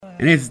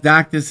And it's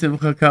Dr.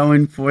 Simcha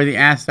Cohen for the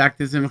Ask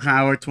Dr. Simcha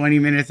Hour, 20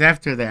 minutes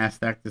after the Ask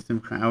Dr.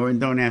 Simcha Hour.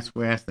 And don't ask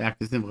where Ask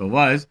Dr. Simcha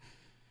was,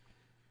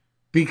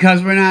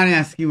 because we're not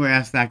asking where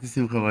Ask Dr.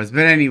 Simcha was.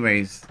 But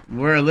anyways,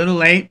 we're a little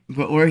late,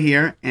 but we're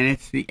here, and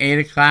it's the 8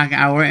 o'clock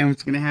hour, and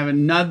it's going to have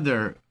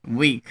another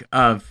week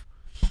of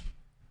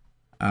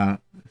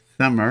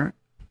summer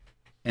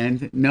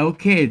and no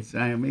kids.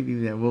 Maybe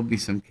there will be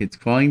some kids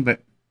calling, but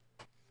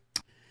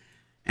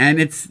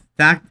and it's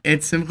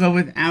Simcha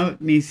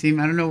without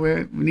Nisim. I don't know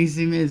where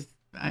Nisim is.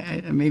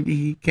 Maybe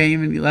he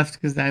came and he left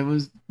because I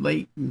was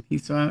late and he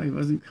saw he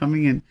wasn't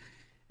coming, and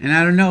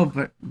I don't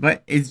know,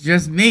 but it's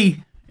just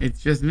me.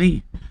 It's just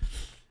me.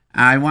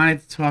 I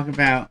wanted to talk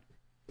about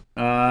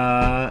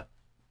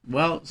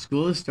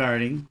school is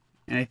starting,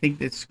 and I think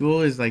that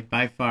school is like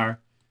by far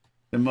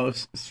the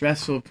most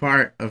stressful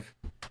part of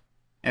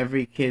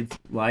every kid's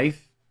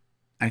life.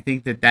 I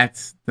think that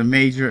that's the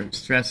major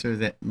stressor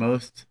that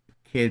most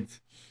kids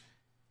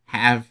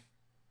have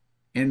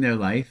in their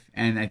life,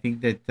 and I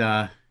think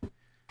that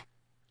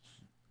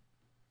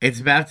it's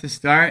about to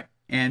start,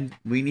 and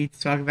we need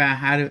to talk about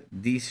how to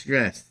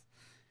de-stress.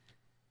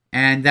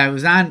 And I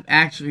was on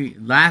actually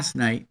last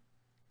night,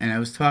 and I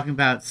was talking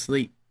about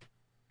sleep.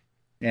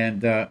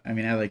 And I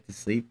like to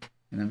sleep,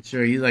 and I'm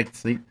sure you like to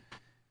sleep.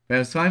 But I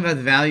was talking about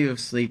the value of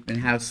sleep and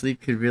how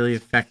sleep could really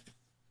affect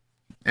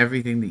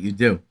everything that you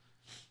do.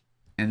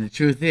 And the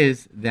truth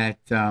is that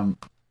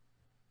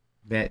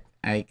that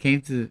I came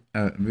to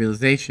a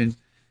realization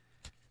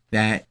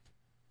that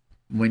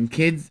when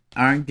kids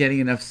aren't getting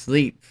enough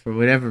sleep for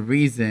whatever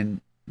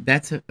reason,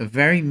 that's a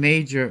very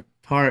major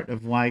part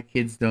of why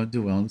kids don't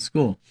do well in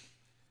school.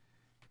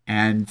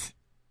 And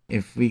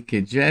if we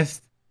could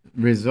just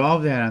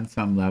resolve that on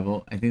some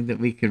level, I think that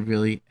we could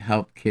really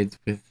help kids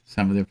with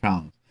some of their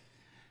problems.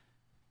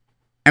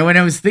 And when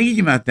I was thinking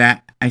about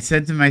that, I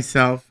said to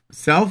myself,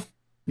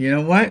 you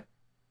know what?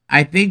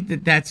 I think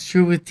that that's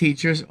true with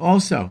teachers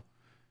also.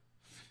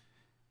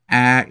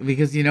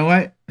 Because you know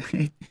what?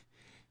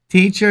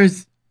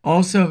 Teachers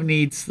also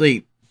need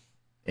sleep.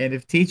 And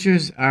if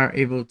teachers are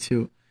able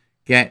to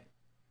get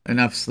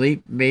enough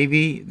sleep,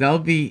 maybe they'll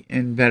be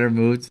in better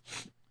moods.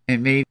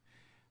 And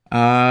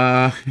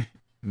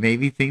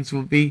maybe things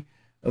will be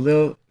a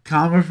little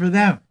calmer for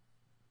them.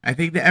 I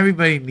think that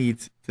everybody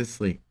needs to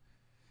sleep.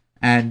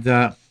 And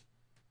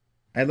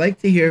I'd like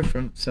to hear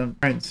from some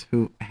parents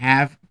who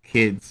have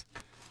kids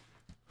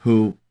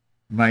who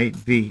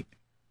might be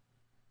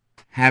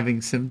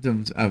having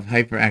symptoms of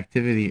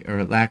hyperactivity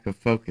or lack of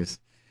focus.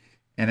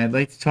 And I'd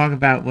like to talk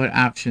about what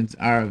options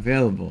are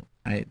available.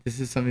 This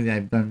is something that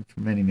I've done for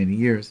many, many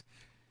years.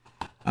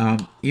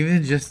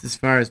 Even just as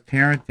far as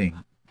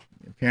parenting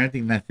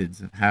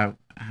methods of how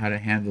to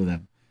handle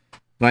them.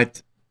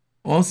 But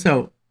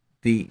also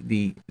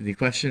the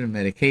question of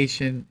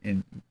medication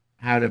and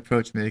how to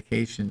approach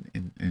medication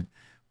and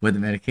whether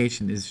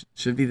medication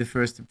should be the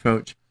first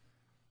approach.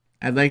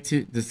 I'd like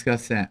to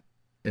discuss that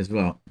as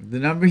well. The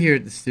number here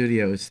at the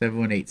studio is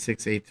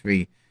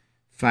 718-683-5858,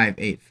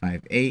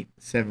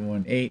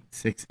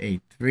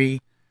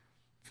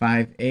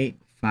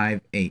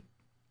 718-683-5858.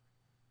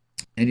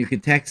 And you can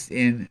text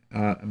in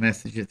a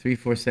message at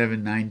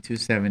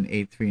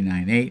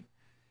 347-927-8398.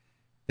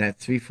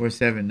 That's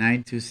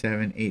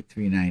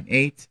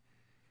 347-927-8398.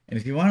 And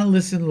if you want to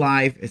listen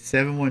live, it's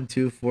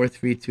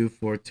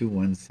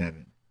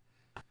 712-432-4217.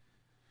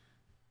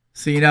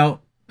 So,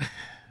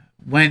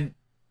 when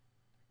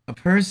a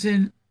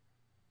person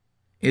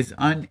is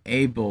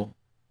unable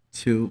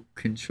to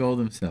control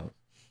themselves,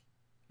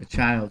 a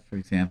child, for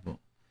example,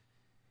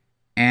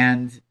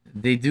 and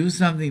they do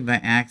something by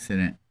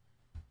accident,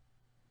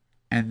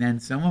 and then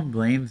someone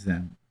blames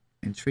them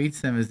and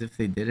treats them as if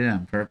they did it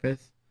on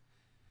purpose,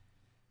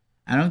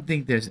 I don't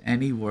think there's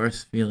any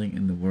worse feeling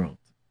in the world,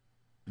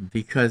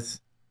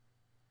 because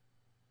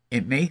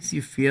it makes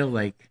you feel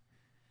like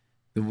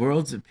the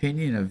world's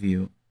opinion of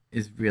you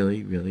is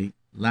really, really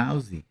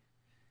lousy.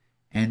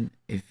 And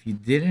if you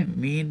didn't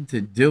mean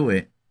to do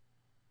it,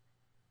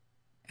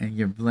 and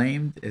you're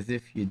blamed as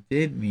if you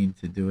did mean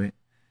to do it,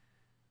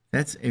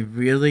 that's a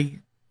really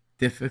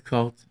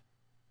difficult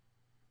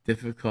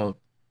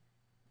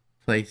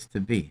place to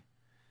be.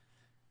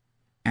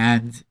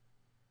 And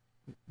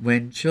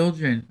when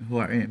children who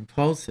are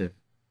impulsive,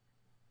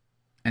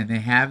 and they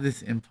have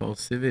this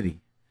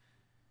impulsivity,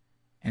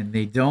 and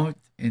they don't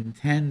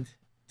intend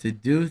to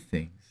do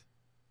things,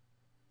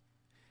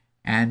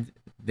 and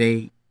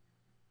they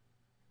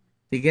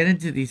get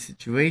into these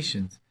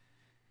situations,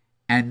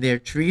 and they're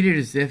treated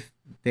as if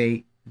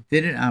they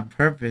did it on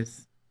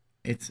purpose,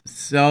 it's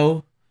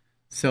so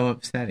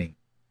upsetting.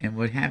 And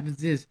what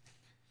happens is,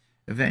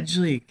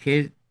 eventually a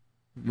kid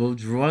will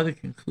draw the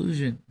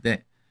conclusion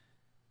that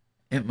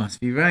it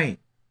must be right.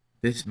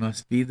 This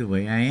must be the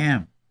way I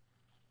am.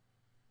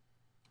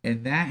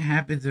 And that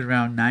happens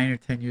around 9 or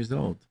 10 years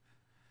old,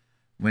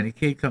 when a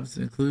kid comes to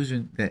the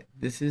conclusion that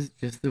this is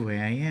just the way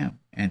I am,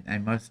 and I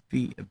must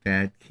be a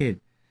bad kid.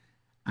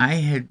 I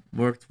had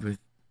worked with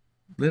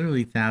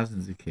literally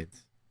thousands of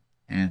kids,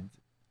 and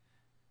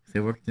I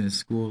worked in a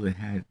school that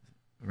had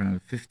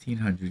around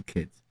 1,500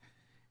 kids.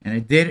 And I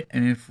did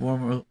an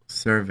informal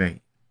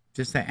survey.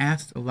 Just I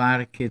asked a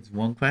lot of kids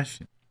one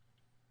question.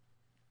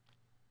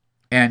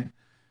 And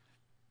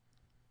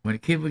when a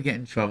kid would get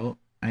in trouble,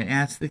 I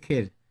asked the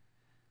kid,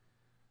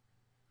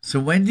 so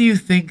when do you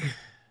think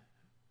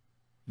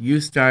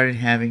you started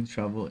having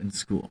trouble in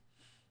school?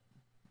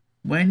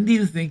 When do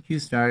you think you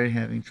started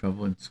having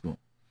trouble in school?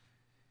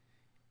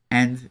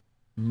 And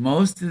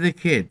most of the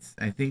kids,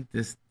 I think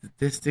the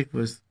statistic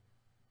was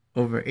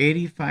over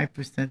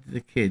 85% of the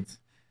kids,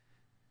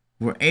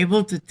 were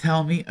able to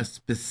tell me a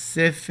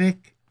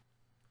specific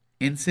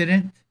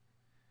incident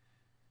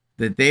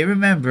that they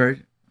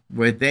remembered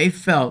where they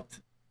felt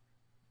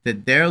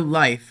that their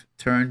life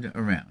turned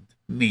around.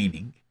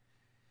 Meaning,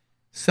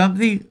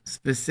 something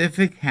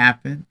specific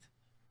happened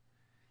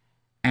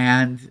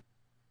and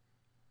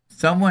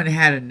someone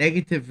had a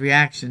negative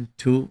reaction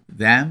to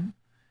them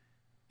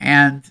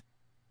and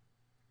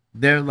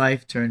their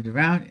life turned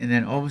around, and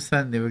then all of a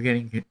sudden they were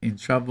getting in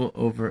trouble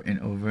over and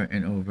over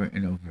and over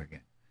and over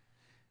again.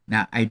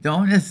 Now, I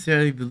don't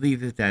necessarily believe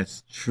that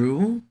that's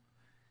true.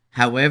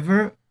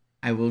 However,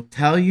 I will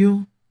tell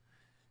you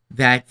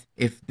that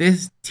if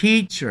this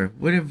teacher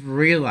would have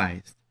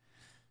realized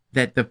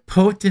that the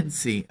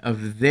potency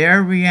of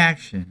their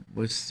reaction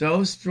was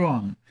so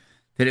strong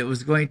that it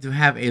was going to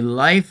have a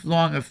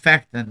lifelong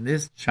effect on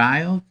this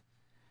child,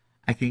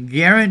 I can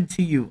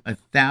guarantee you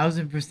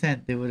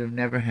 1,000% they would have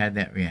never had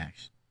that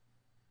reaction.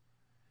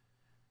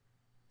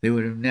 They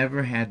would have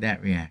never had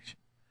that reaction.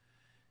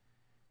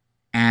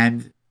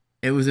 And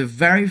it was a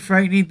very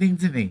frightening thing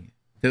to me.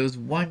 There was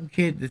one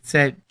kid that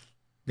said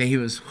that he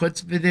was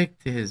chutzpahdik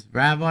to his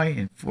rabbi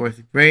in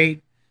 4th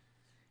grade.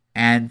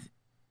 And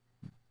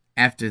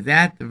after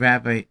that, the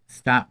rabbi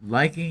stopped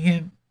liking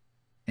him.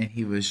 And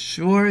he was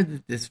sure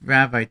that this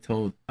rabbi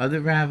told other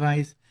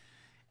rabbis.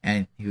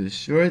 And he was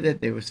sure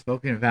that they were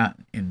spoken about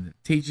in the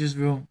teacher's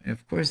room. And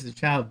of course, the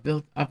child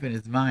built up in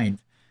his mind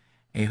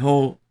a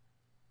whole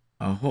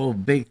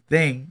big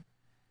thing.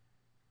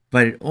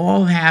 But it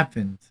all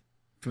happened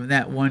from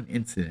that one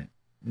incident.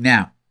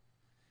 Now,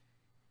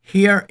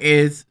 here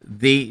is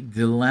the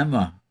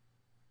dilemma.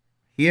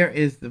 Here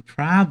is the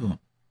problem.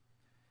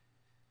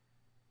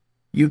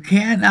 You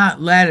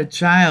cannot let a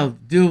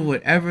child do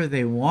whatever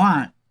they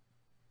want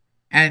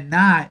and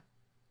not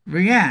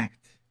react.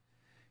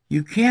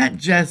 You can't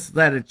just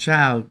let a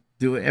child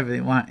do whatever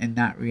they want and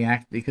not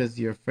react because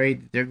you're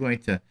afraid that they're going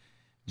to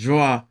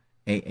draw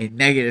a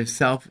negative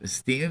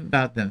self-esteem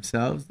about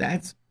themselves.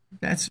 That's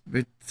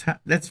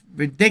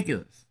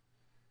ridiculous.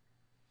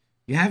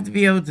 You have to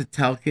be able to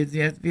tell kids.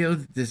 You have to be able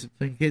to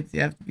discipline kids.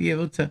 You have to be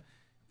able to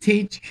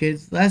teach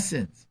kids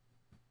lessons.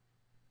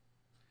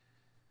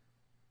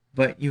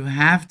 But you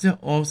have to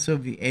also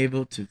be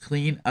able to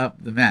clean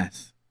up the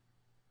mess.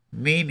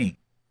 Meaning,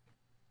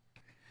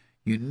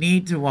 you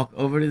need to walk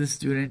over to the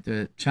student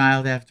or the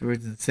child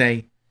afterwards and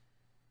say,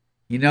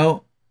 you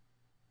know,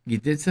 you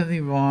did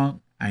something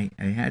wrong. I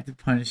had to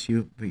punish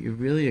you, but you're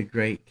really a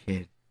great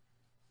kid.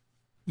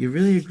 You're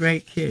really a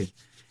great kid.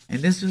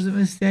 And this was a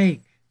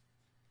mistake.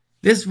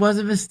 This was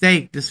a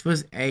mistake. This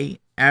was an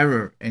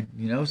error. And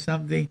you know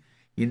something?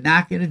 You're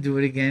not going to do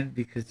it again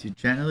because you're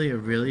generally a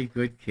really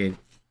good kid.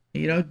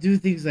 And you don't do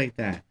things like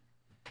that.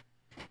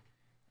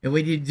 And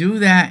when you do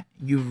that,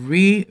 you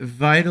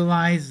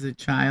revitalize the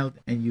child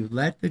and you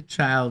let the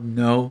child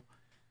know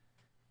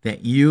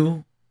that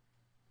you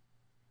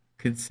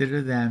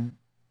consider them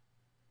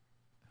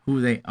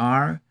who they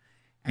are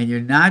and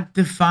you're not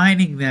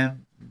defining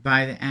them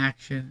by the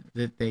action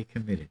that they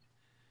committed.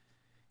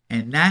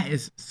 And that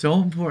is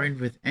so important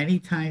with any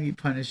time you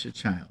punish a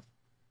child.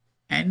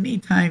 Any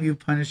time you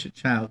punish a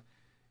child,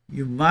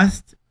 you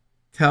must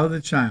tell the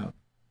child,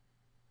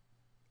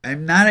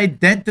 I'm not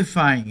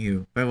identifying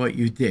you by what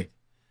you did.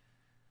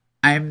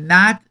 I am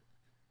not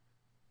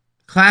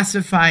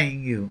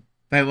classifying you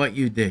by what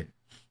you did.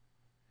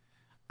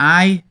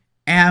 I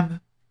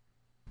am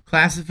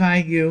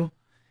classifying you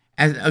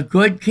as a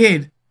good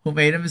kid who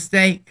made a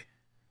mistake.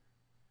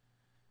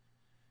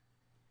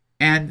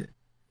 And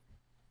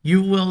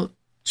you will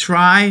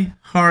try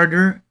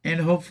harder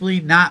and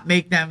hopefully not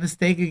make that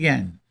mistake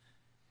again.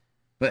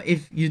 But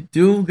if you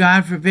do,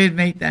 God forbid,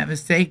 make that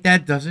mistake,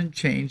 that doesn't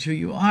change who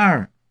you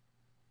are.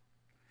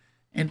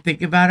 And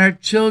think about our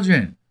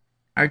children.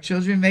 Our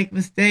children make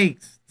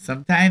mistakes,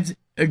 sometimes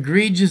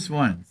egregious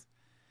ones.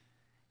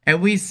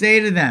 And we say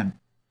to them,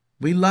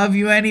 we love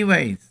you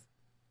anyways.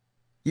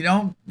 You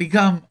don't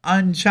become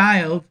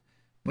unchild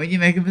when you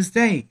make a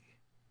mistake.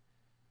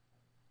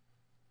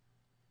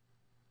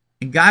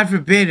 And God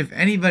forbid, if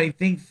anybody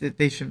thinks that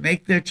they should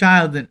make their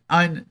child an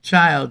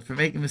unchild for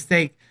making a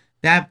mistake,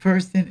 that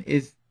person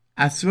is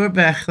asur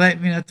be'achlet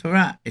min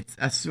Torah. It's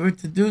asur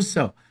to do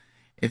so.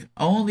 If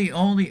only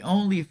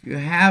if you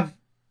have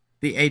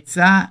the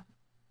eitzah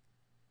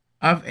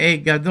of a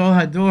gadol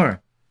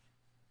hador.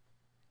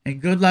 And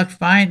good luck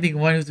finding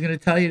one who's going to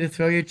tell you to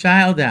throw your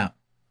child out.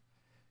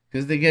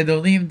 Because the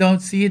Gedolim don't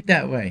see it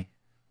that way.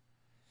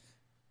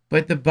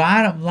 But the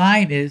bottom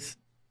line is,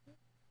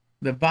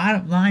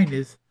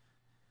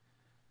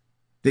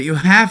 that you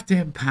have to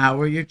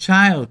empower your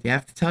child. You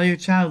have to tell your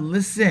child,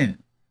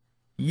 listen,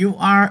 you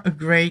are a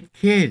great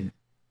kid.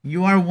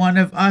 You are one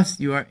of us.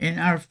 You are in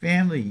our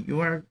family.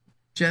 You are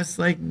just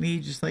like me,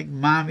 just like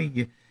mommy.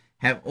 You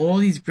have all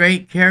these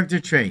great character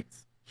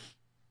traits.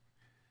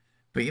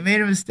 But you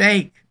made a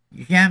mistake.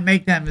 You can't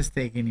make that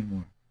mistake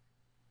anymore.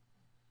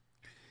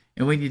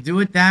 And when you do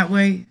it that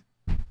way,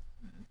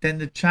 then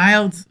the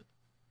child's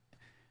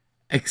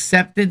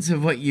acceptance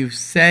of what you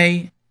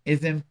say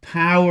is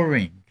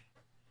empowering.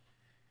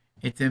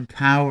 It's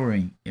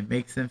empowering. It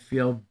makes them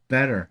feel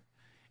better.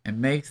 It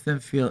makes them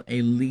feel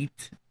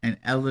elite and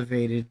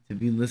elevated to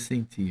be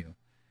listening to you.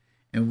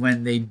 And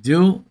when they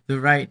do the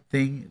right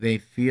thing, they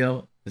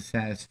feel the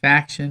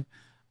satisfaction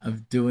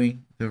of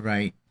doing the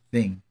right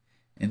thing.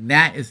 And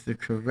that is the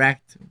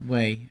correct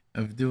way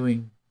of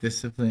doing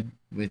discipline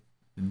with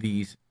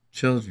these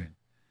children.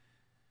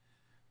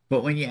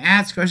 But when you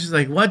ask questions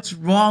like, what's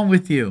wrong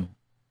with you?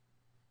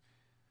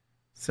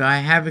 So I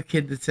have a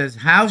kid that says,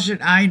 how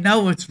should I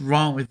know what's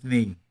wrong with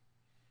me?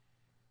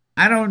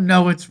 I don't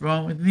know what's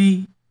wrong with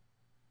me.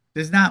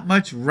 There's not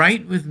much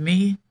right with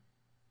me.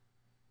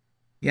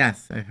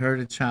 Yes, I heard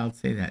a child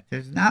say that.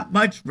 There's not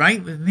much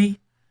right with me.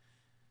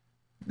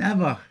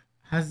 Never.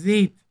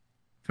 Hazit.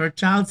 For a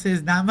child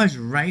says not much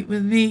right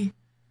with me,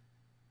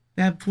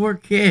 that poor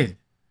kid.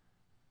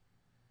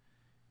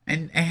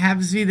 And it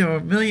happens to me there were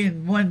a million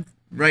and one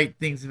right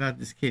things about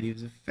this kid. He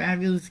was a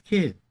fabulous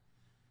kid.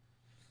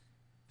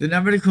 The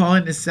number to call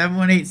in is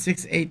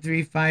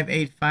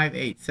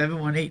 718-683-5858.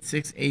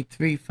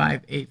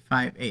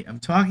 718-683-5858. I'm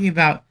talking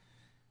about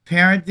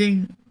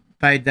parenting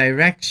by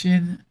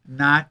direction,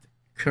 not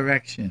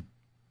correction.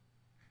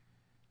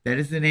 That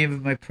is the name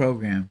of my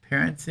program.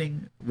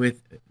 Parenting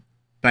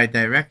by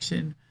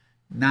direction,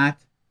 not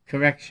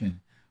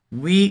correction.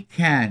 We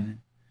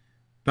can,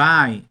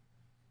 by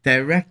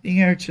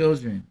directing our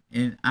children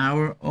in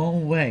our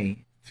own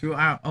way, through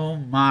our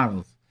own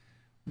models,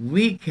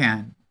 we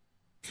can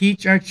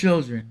teach our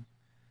children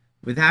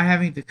without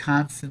having to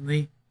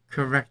constantly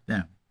correct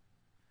them.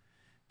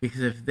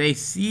 Because if they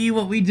see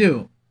what we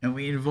do, and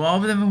we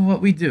involve them in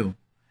what we do,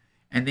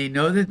 and they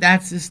know that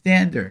that's the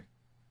standard,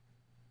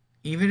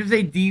 even if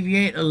they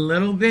deviate a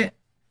little bit,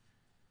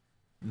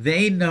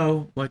 they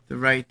know what the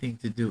right thing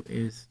to do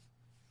is,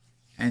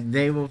 and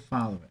they will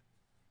follow it.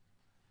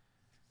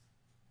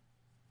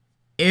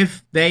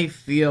 If they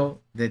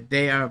feel that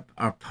they are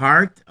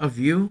part of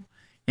you,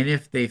 and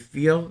if they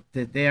feel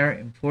that they are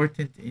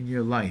important in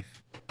your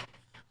life.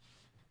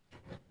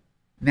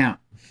 Now,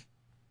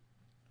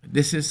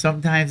 this is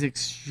sometimes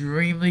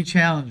extremely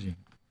challenging,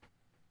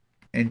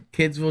 and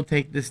kids will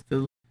take this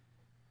to.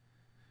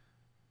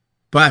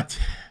 But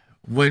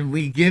when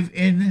we give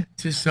in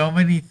to so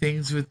many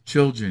things with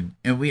children,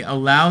 and we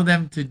allow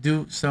them to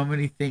do so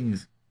many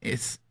things,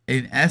 it's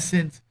in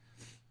essence,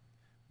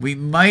 we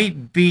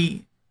might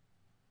be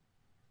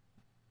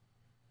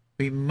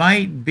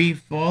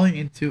falling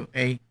into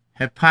a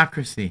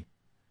hypocrisy.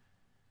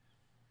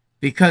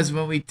 Because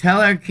when we tell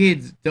our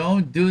kids,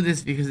 don't do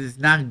this because it's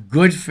not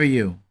good for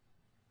you,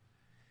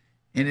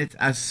 and it's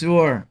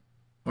asur,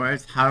 or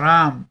it's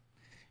haram,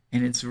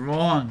 and it's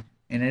wrong,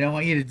 and I don't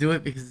want you to do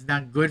it because it's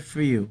not good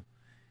for you.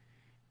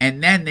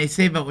 And then they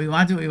say, but we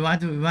want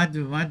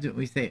to.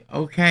 We say,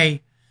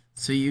 okay,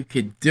 so you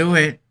could do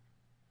it.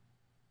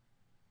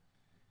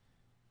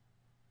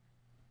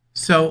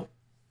 So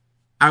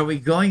are we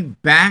going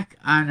back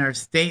on our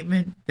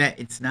statement that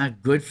it's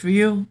not good for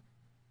you?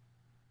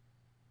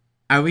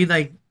 Are we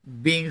like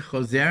being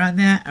choser on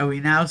that? Are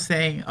we now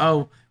saying,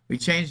 oh, we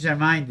changed our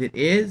mind, it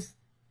is?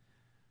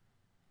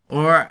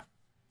 Or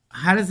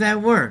how does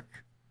that work?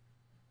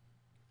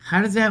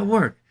 How does that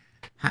work?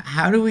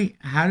 How do we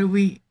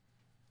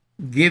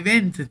give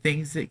in to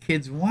things that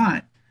kids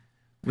want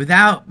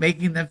without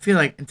making them feel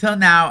like, until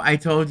now I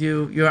told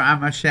you you're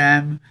Am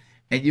Hashem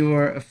and you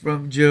are a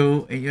frum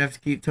Jew and you have to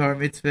keep Torah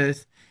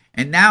mitzvahs,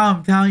 and now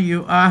I'm telling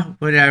you,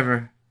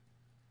 whatever.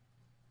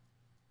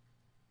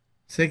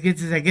 So the kid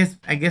says,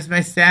 I guess my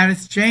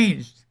status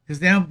changed because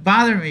they don't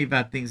bother me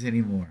about things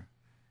anymore.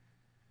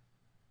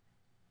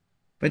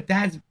 But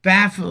that's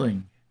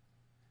baffling,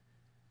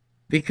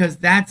 because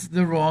that's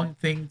the wrong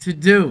thing to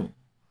do.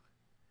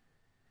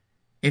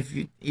 If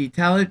you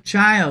tell a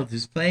child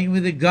who's playing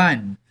with a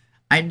gun,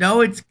 I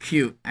know it's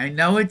cute, I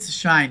know it's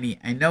shiny,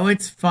 I know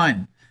it's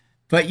fun,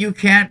 but you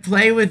can't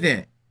play with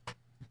it.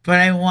 But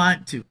I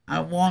want to.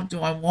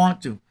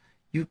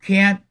 You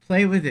can't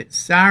play with it.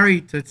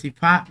 Sorry, Tootsie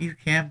Pop, you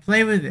can't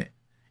play with it.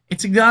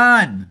 It's a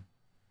gun.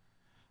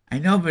 I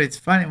know, but it's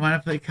fun. I want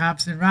to play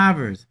cops and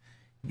robbers.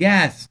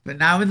 Yes, but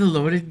not with a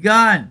loaded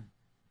gun.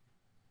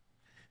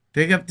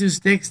 Pick up two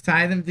sticks,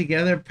 tie them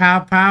together, pow,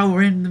 pow,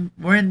 we're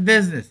in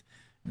business.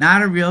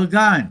 Not a real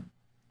gun.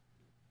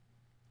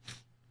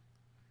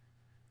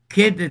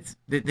 Kid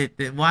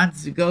that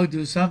wants to go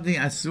do something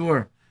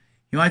asur.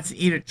 He wants to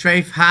eat a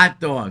treif hot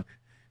dog.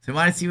 So I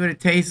want to see what it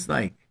tastes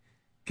like.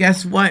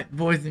 Guess what,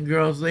 boys and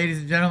girls, ladies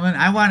and gentlemen?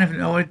 I want to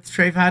know what a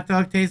treif hot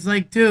dog tastes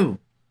like too.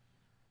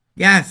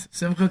 Yes,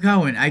 Simcha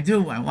Cohen, I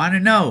do. I want to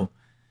know.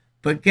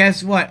 But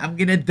guess what? I'm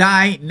going to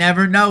die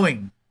never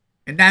knowing.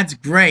 And that's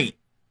great.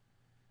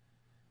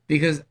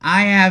 Because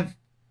I have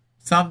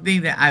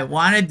something that I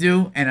want to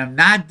do and I'm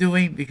not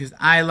doing because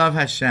I love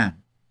Hashem.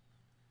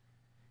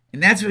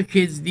 And that's what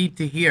kids need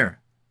to hear.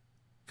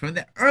 From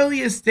the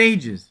earliest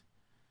stages,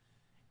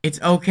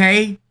 it's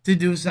okay to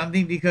do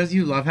something because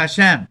you love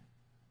Hashem.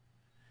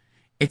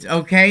 It's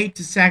okay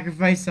to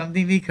sacrifice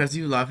something because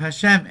you love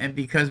Hashem. And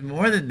because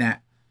more than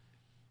that,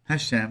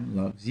 Hashem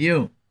loves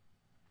you.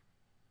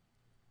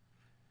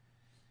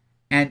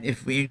 And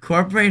if we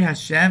incorporate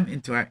Hashem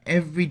into our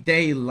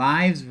everyday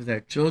lives with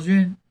our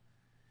children,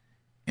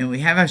 and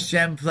we have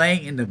Hashem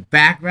playing in the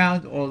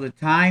background all the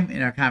time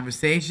in our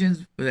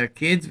conversations with our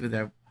kids, with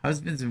our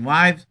husbands and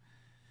wives,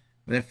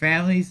 with our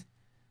families,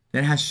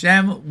 then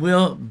Hashem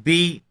will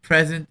be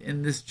present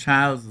in this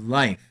child's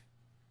life.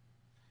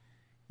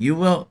 You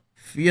will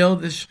feel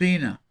the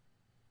Shekhinah.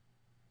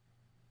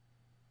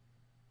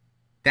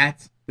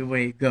 That's the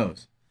way it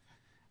goes.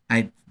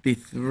 I'd be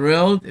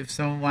thrilled if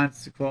someone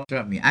wants to call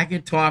me. I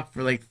could talk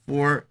for like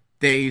 4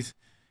 days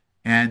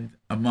and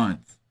a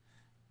month,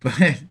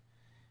 but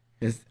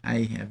because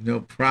I have no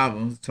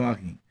problems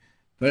talking.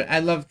 But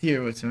I'd love to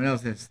hear what someone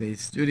else has to say.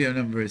 Studio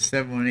number is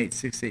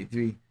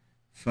 718-683-5858.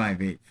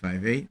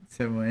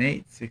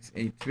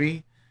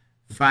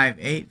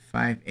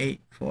 718-683-5858.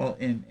 Call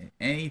in at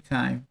any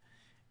time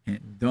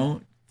and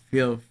don't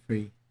feel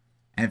free.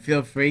 And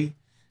feel free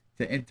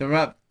to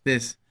interrupt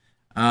this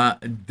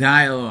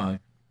dialogue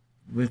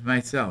with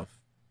myself.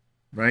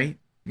 Right?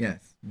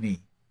 Yes, me.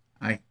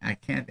 I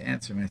can't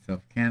answer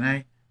myself, can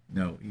I?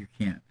 No, you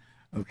can't.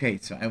 Okay,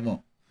 so I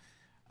won't.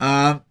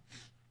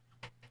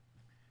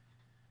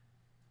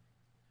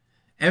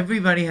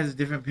 Everybody has a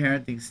different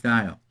parenting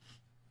style.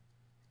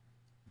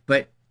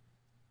 But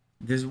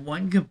there's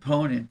one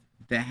component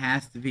that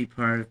has to be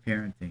part of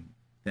parenting,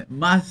 that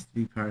must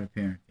be part of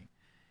parenting.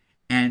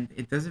 And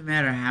it doesn't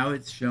matter how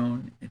it's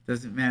shown. It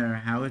doesn't matter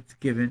how it's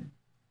given.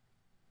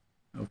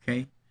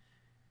 Okay?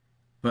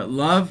 But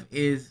love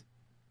is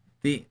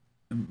the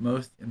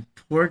most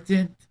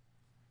important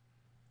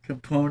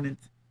component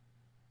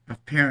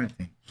of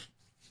parenting.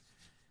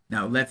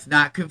 Now, let's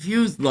not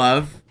confuse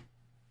love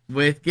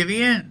with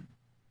giving in.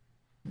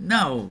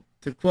 No.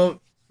 To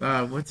quote,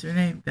 what's her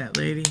name? That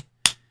lady?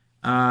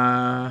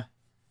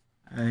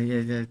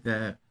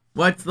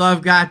 What's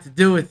love got to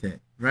do with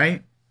it?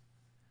 Right?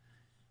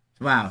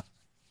 Wow.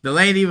 The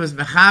lady was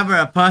mechaber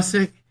a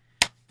pasuk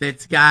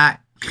that's got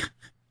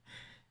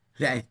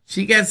that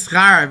she gets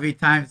schar every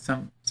time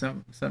some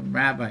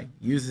rabbi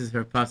uses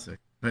her pasuk.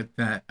 But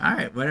all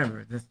right,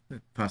 whatever. That's the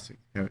pasuk,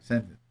 her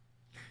sentence.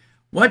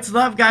 What's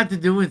love got to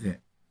do with it?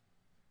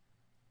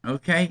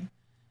 Okay?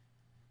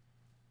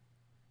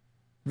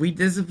 We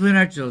discipline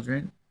our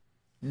children.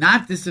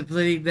 Not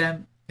disciplining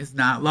them is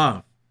not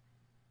love.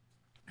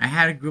 I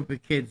had a group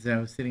of kids that I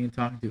was sitting and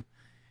talking to,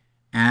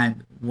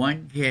 and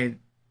one kid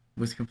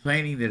was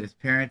complaining that his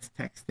parents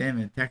text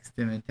him,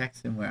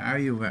 where are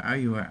you, where are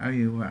you, where are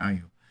you, where are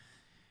you?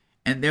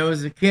 And there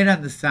was a kid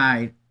on the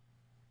side,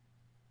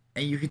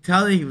 and you could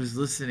tell that he was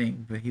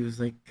listening, but he was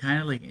like kind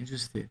of like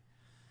interested.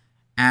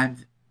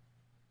 And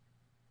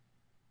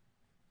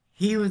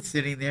he was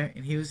sitting there,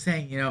 and he was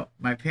saying, you know,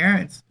 my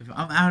parents, if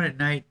I'm out at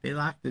night, they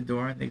lock the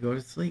door and they go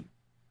to sleep.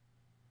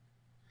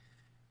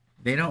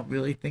 They don't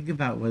really think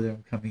about whether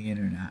I'm coming in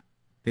or not.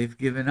 They've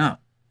given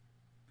up.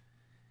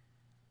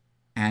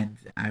 And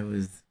I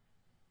was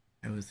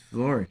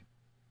floored.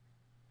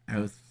 I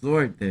was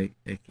floored that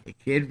a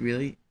kid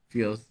really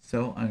feels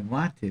so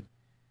unwanted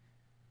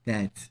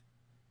that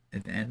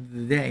at the end of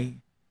the day,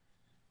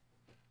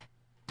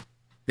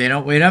 they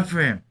don't wait up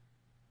for him.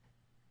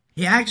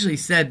 He actually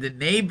said the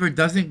neighbor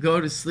doesn't go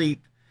to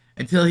sleep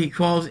until he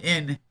calls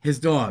in his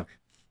dog.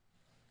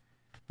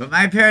 But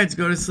my parents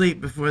go to sleep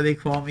before they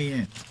call me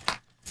in.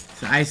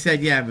 So I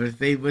said, yeah, but if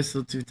they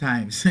whistle 2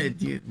 times,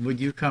 would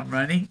you come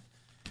running?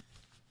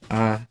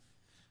 But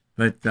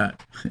the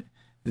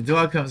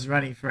dog comes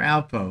running for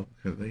Alpo.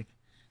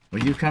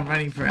 Would you come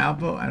running for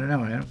Alpo? I don't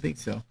know. I don't think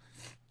so.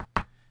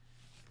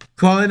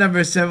 Call in number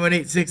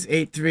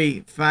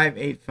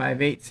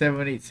 718-683-5858,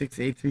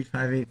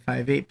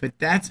 718-683-5858. But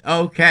that's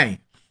okay,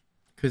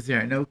 because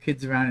there are no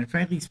kids around. And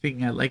frankly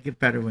speaking, I like it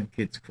better when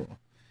kids call.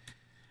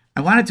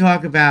 I want to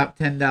talk about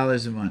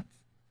 $10 a month.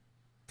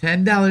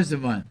 $10 a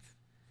month.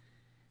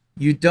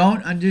 You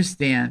don't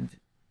understand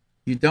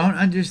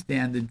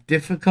the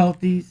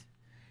difficulties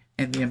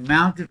and the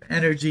amount of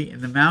energy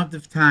and the amount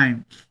of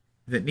time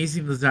that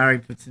Nissim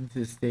Lazari puts into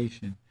the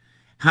station.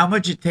 How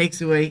much it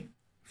takes away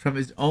from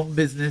his own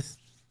business,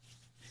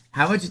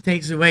 how much it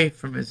takes away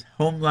from his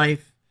home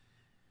life,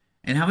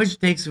 and how much it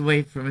takes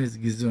away from his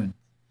gezun.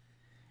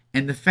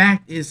 And the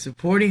fact is,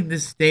 supporting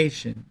this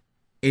station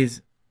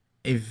is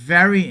a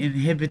very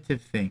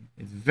inhibitive thing.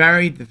 It's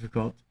very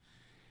difficult.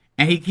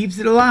 And he keeps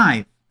it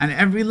alive on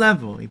every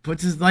level. He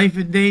puts his life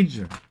in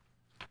danger.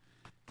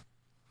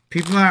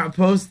 People are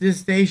opposed to this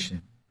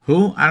station.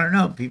 Who? I don't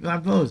know. People are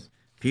opposed.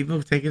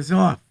 People take us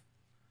off.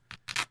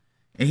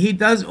 And he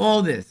does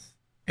all this.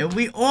 And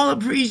we all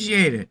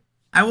appreciate it.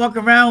 I walk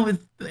around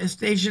with a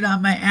station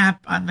on my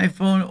app, on my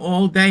phone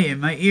all day in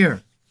my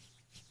ear.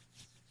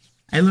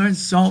 I learned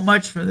so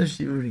much from the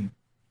shooting.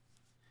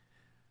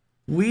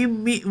 We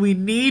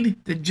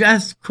need to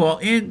just call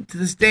in to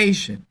the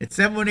station at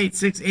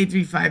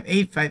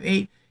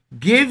 718-683-5858.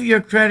 Give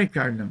your credit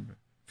card number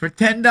for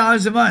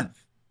 $10 a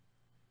month.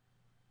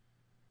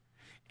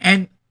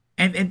 And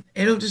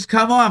it'll just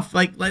come off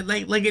like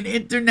an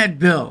internet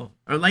bill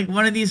or like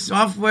one of these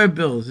software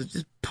bills. It's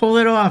just pull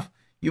it off.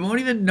 You won't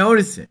even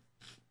notice it.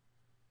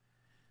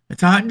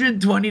 It's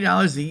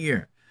 $120 a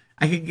year.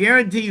 I can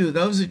guarantee you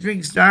those who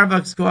drink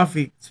Starbucks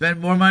coffee spend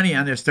more money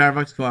on their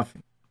Starbucks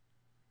coffee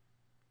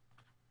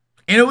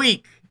in a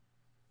week.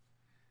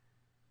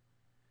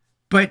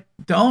 But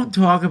don't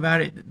talk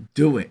about it.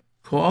 Do it.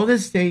 Call the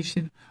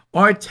station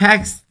or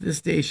text the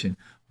station.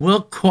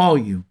 We'll call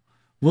you.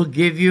 We'll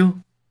give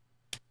you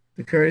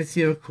the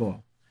courtesy of a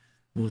call.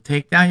 We'll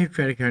take down your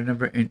credit card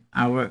number, and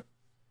our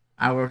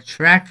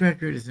track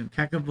record is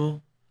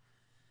impeccable.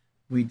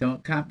 We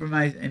don't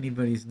compromise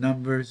anybody's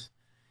numbers,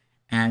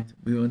 and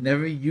we will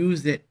never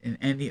use it in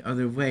any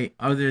other way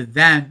other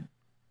than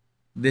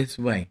this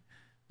way.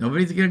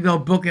 Nobody's going to go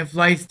booking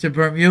flights to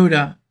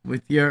Bermuda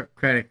with your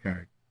credit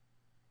card.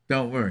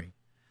 Don't worry.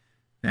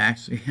 That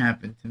actually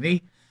happened to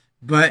me,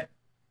 but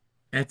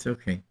that's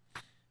okay.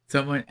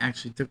 Someone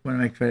actually took one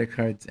of my credit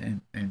cards and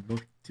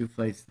booked 2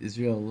 flights to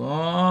Israel a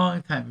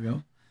long time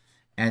ago.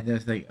 And I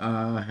was like,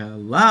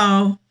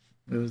 hello.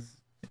 It was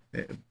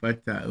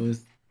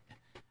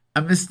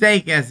a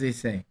mistake, as they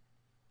say.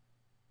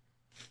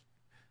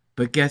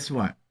 But guess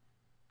what?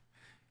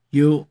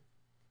 You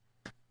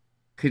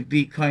could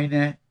be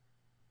kinda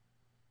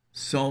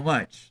so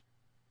much.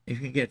 You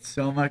can get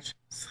so much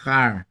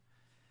schar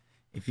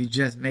if you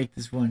just make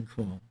this one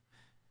call.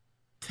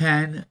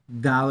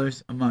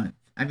 $10 a month.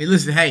 I mean,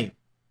 listen, hey,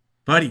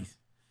 buddies,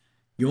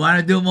 you want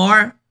to do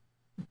more?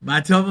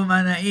 Matova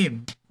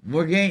Manaim.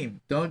 More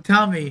game. Don't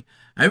tell me.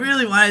 I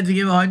really wanted to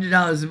give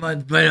 $100 a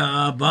month,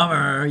 but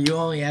bummer. You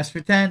only asked for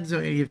 10, so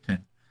you give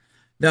 10.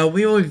 No,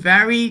 we will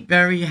very,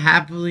 very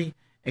happily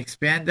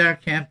expand our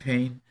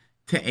campaign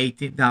to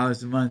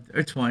 $18 a month,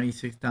 or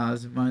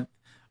 $26 a month,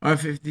 or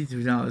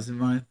 $52 a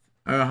month,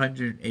 or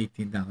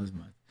 $118 a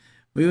month.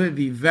 We would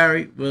be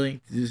very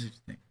willing to do such a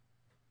thing.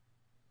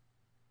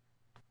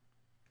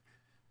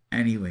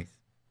 Anyways.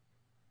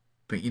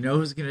 But you know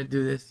who's going to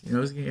do this? You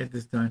know who's going to get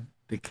this done?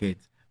 The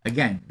kids.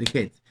 Again, the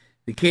kids.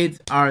 The kids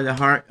are the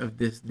heart of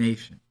this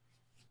nation.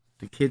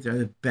 The kids are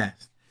the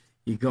best.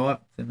 You go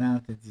up the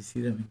mountains, you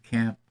see them in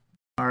camp.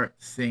 Art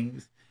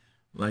sings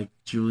like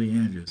Julie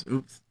Andrews.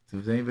 Oops.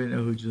 Does anybody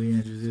know who Julie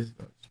Andrews is?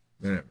 Oh,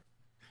 whatever.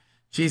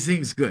 She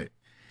sings good.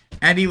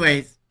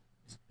 Anyways,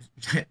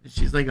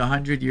 she's like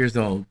 100 years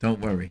old. Don't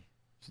worry.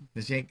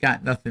 She ain't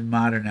got nothing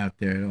modern out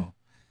there at all.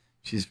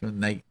 She's from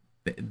like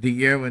the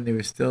year when they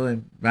were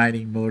still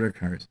riding motor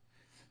cars.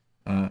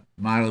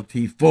 Model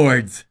T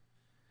Fords.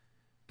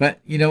 But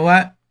you know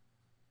what?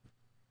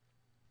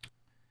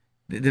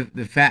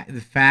 The fact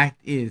is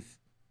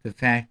that it's the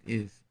fact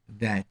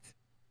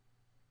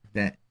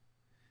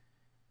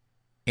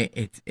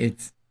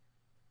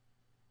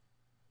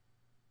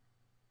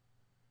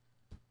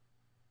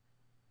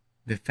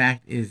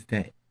is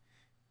that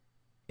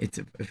it's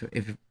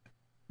if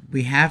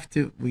we have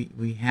to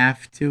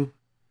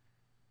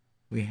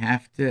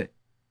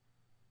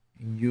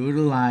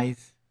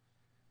utilize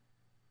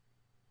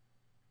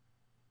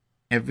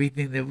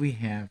everything that we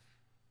have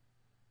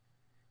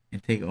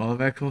and take all of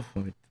our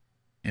kohot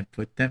and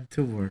put them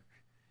to work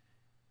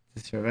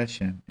to serve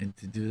Hashem and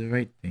to do the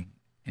right thing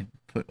and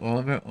put all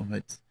of our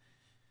omets,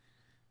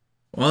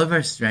 all of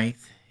our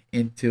strength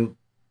into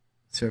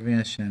serving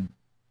Hashem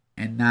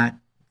and not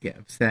get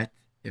upset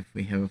if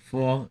we have a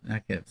fall,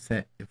 not get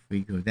upset if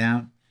we go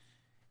down,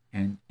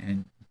 and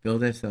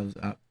build ourselves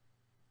up.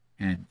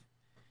 And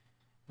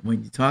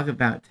when you talk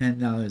about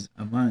 $10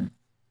 a month,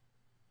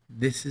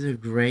 this is a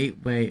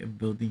great way of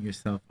building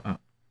yourself up.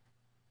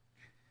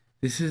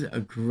 This is a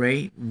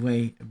great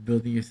way of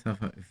building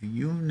yourself up. If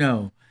you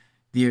know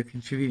that you're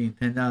contributing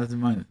 $10 a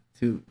month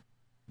to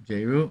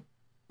Jeru,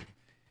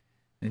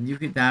 then you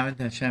could dive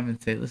into Hashem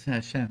and say, listen,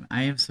 Hashem,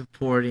 I am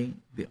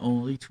supporting the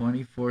only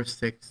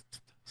 24/6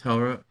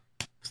 Torah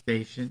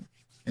station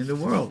in the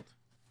world.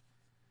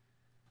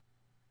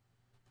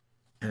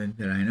 And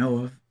that I know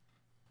of.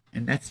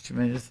 And that's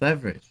tremendous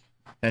leverage.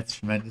 That's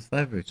tremendous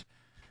leverage.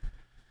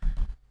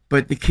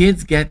 But the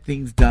kids get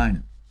things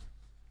done.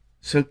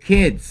 So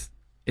kids,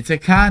 it's a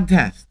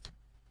contest.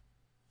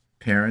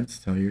 Parents,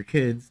 tell your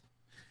kids.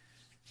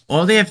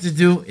 All they have to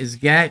do is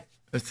get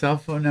a cell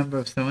phone number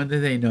of someone that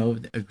they know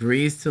that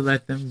agrees to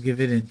let them give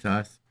it in to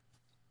us.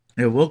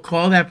 And we'll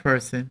call that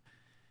person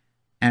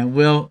and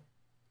we'll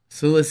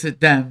solicit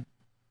them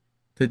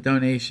the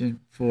donation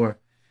for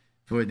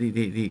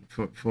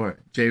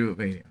J-Root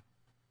Radio.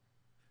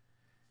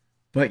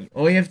 But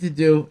all you have to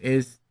do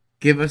is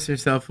give us your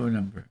cell phone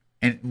number.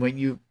 And when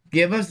you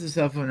give us the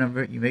cell phone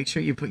number, you make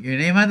sure you put your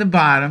name on the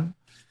bottom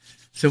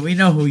so we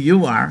know who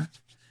you are,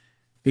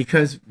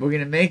 because we're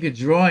going to make a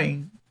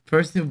drawing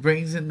person who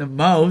brings in the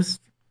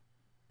most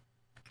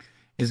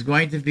is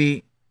going to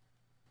be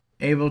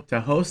able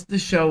to host the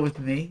show with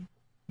me.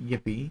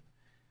 Yippee.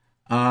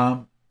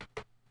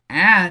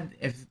 And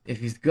if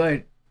he's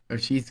good or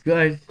she's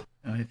good,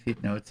 or if he,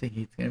 no, it's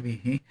gonna be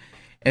he.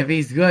 If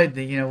he's good,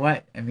 then you know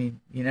what? I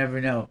mean, you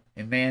never know.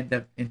 It may end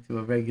up into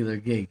a regular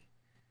gig.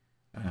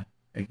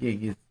 A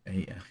gig is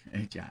a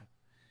job.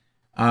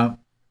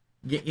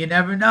 You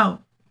never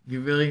know. You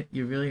really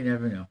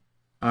never know.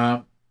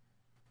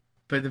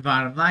 But the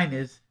bottom line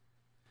is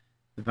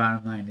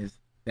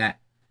that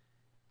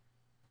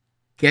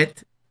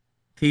get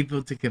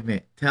people to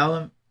commit. Tell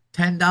them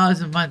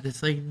 $10 a month.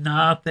 It's like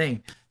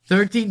nothing.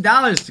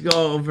 $13 to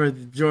go over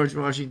the George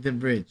Washington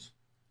Bridge.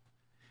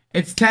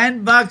 It's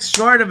 $10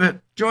 short of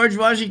a George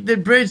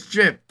Washington Bridge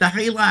trip.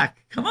 Tahilak.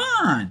 Come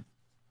on.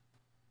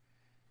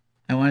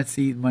 I want to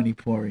see money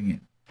pouring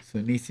in, so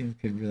Nissim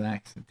could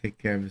relax and take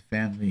care of his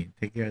family, and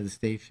take care of the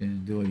station,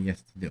 and do what he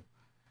has to do.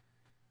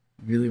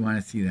 I really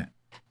want to see that.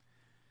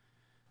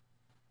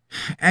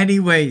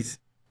 Anyways,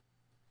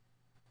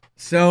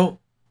 so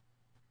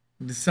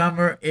the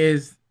summer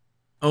is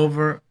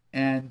over,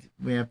 and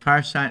we have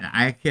Parshat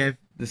Akev.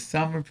 The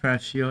summer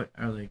parashiot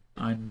are like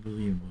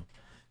unbelievable.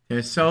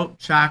 They're so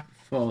chock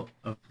full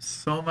of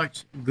so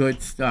much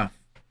good stuff,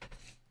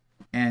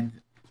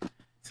 and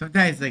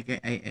sometimes, like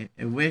I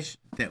wish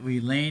that we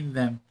lane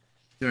them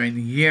during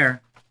the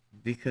year,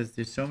 because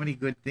there's so many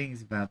good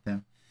things about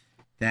them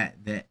that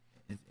they're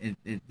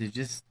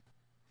just,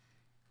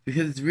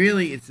 because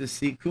it's the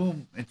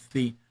sikum, it's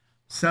the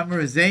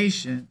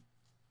summarization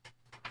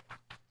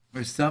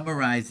or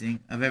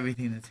summarizing of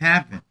everything that's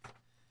happened.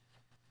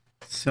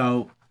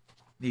 So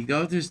you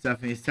go through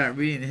stuff and you start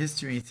reading the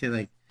history and you say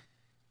like,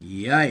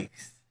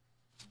 yikes,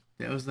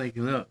 that was like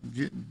a little,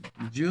 the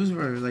Jews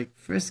were like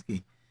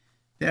frisky.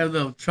 They're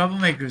little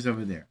troublemakers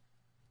over there.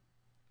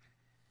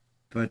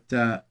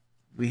 But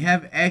we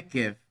have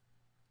Ekev.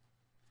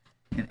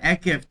 And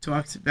Ekev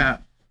talks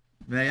about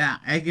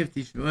Ekev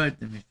tishvuot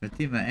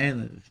mishpatim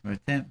ha'ele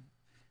u'shmartem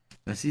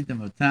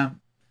v'asitem otam.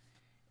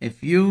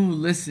 If you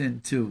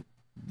listen to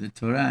the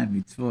Torah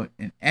and mitzvot,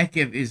 and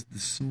Ekev is the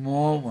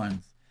small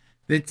ones,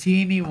 the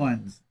teeny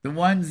ones, the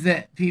ones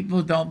that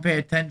people don't pay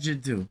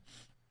attention to,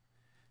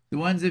 the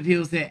ones that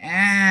people say,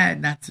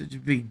 not such a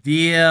big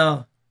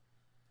deal,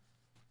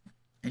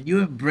 and you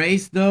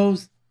embrace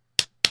those,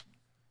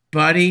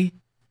 buddy,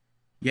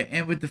 you're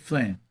in with the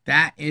Flynn.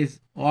 That is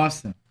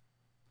awesome.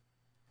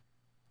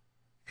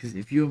 Because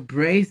if you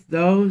embrace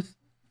those,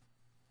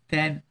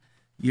 then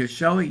you're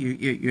showing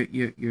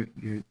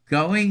you're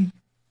going,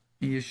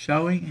 and you're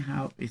showing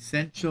how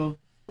essential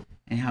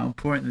and how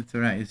important the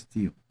Torah is to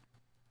you.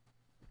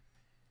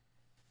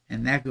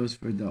 And that goes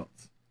for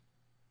adults.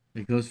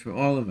 It goes for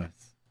all of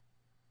us.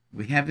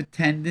 We have a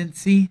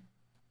tendency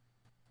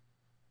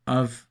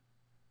of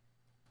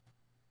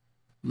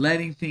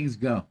letting things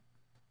go.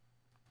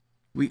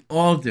 We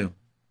all do.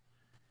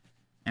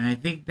 And I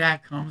think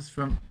that comes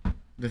from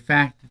the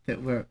fact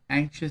that we're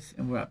anxious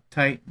and we're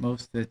uptight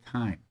most of the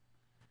time.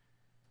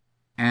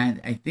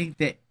 And I think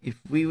that if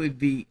we would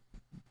be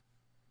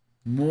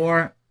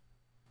more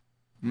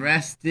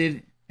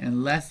rested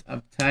and less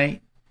uptight,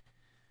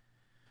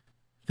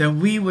 then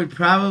we would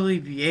probably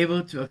be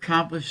able to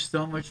accomplish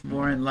so much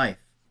more in life.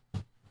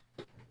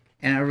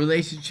 And our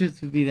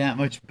relationships would be that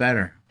much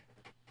better.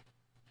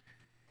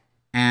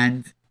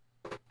 And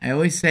I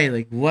always say,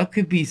 like, what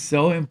could be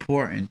so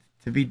important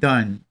to be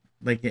done,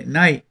 like at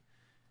night,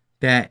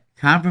 that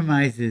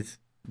compromises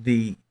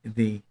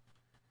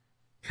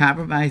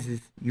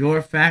compromises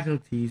your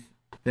faculties,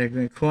 that are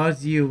going to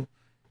cause you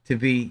to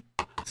be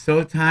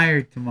so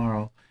tired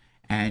tomorrow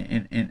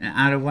and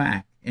out of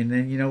whack. And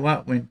then you know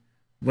what? When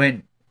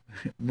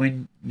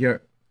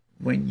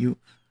you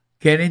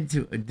get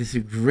into a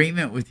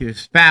disagreement with your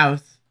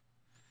spouse,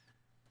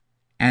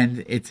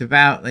 and it's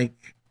about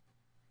like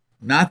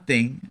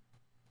nothing,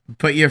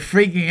 but you're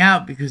freaking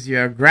out because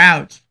you're a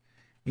grouch.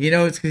 You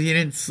know it's because you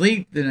didn't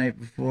sleep the night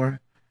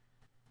before.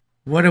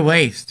 What a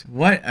waste.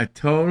 What a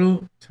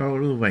total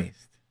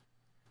waste.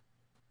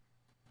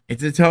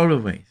 It's a total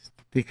waste.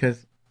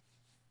 Because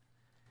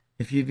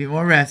if you'd be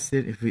more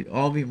rested, if we'd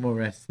all be more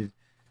rested,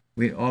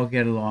 we'd all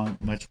get along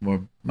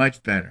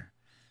much better.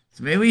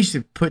 So maybe we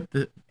should put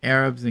the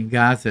Arabs in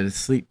Gaza to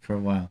sleep for a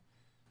while.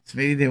 So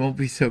maybe they won't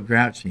be so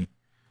grouchy.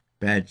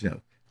 Bad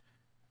joke.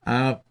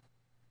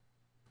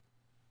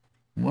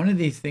 One of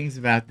these things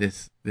about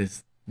this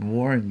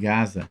war in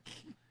Gaza,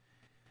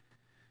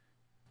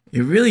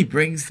 it really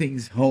brings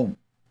things home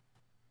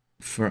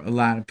for a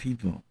lot of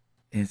people,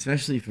 and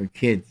especially for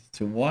kids,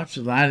 to watch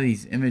a lot of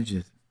these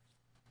images.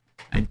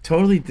 I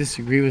totally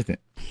disagree with it.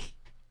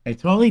 I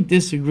totally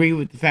disagree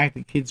with the fact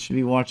that kids should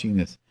be watching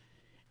this.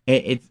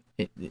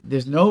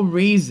 There's no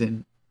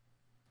reason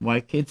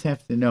why kids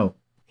have to know.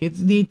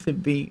 Kids need to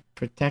be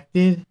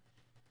protected,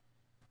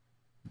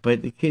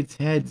 but the kids'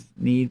 heads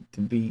need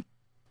to be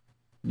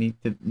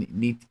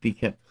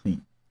kept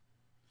clean.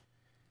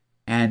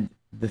 And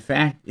the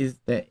fact is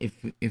that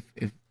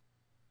if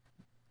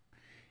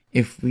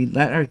if we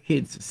let our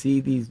kids see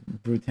these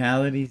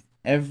brutalities,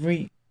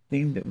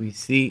 everything that we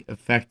see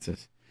affects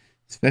us,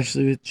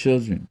 especially with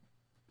children,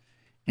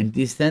 and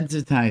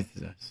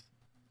desensitizes us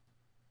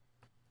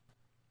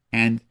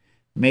and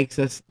makes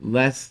us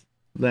less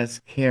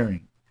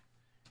caring.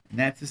 And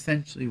that's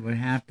essentially what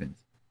happens.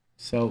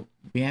 So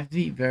we have to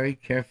be very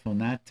careful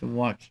not to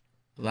watch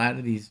a lot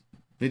of these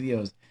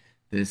videos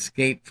that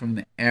escape from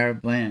the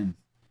Arab lands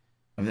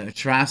of the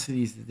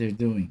atrocities that they're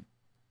doing.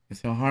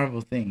 It's a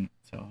horrible thing.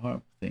 It's a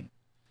horrible thing.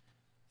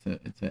 So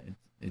it's a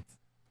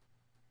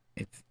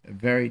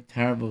very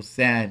terrible,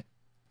 sad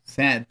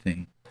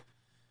thing.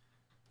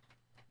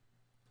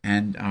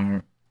 And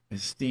our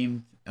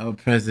esteemed El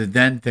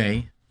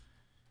Presidente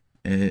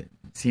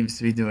seems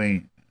to be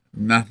doing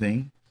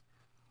nothing.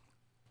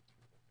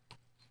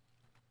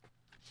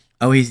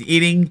 Oh, he's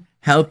eating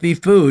healthy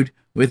food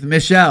with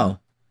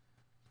Michelle.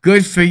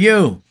 Good for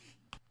you.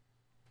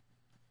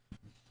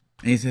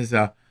 And he says,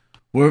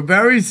 we're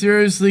very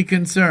seriously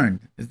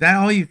concerned. Is that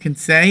all you can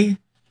say?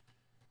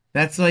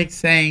 That's like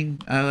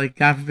saying, like,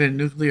 God forbid,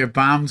 nuclear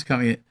bombs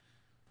coming.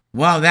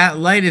 Wow, that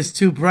light is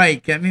too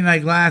bright. Get me my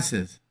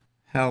glasses.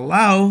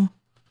 Hello?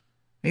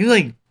 Are you,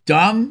 like,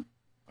 dumb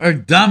or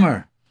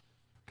dumber?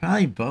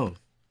 Probably both.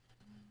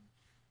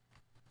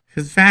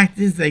 Because the fact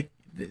is, it's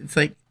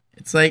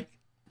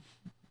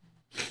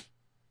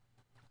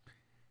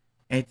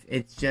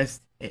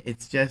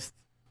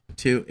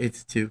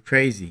too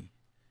crazy.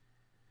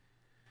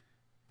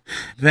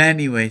 But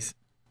anyways,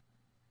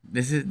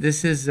 this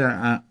is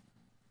one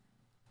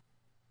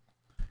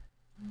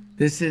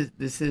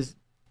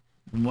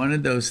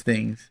of those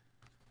things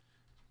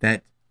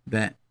that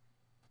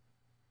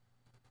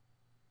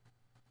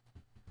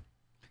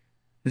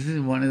this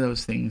is one of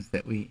those things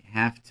that we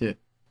have to,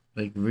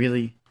 like,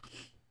 really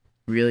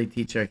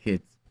teach our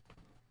kids,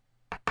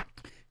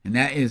 and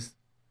that is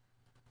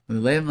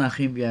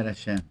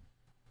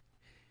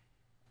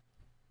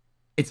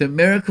it's a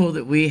miracle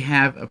that we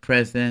have a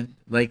president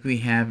like we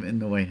have in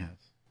the White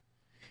House.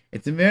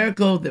 It's a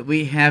miracle that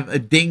we have a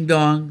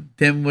ding-dong,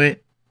 dimwit,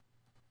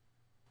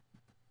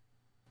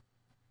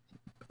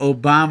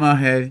 Obama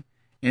head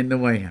in the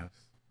White House.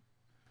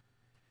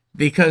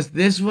 Because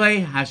this way,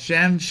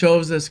 Hashem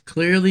shows us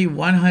clearly,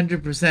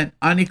 100%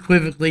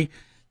 unequivocally,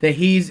 that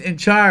he's in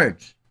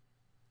charge.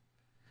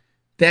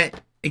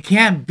 That it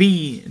can't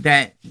be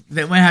that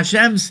when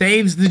Hashem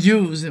saves the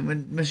Jews and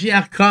when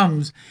Mashiach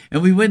comes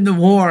and we win the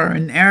war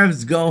and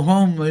Arabs go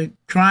home like,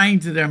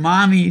 crying to their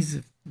mommies,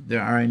 if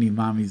there are any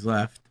mommies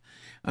left,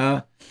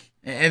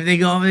 if they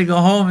go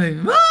home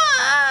and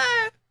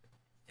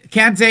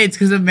can't say it's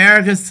because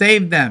America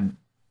saved them.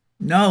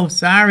 No,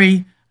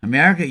 sorry.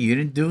 America, you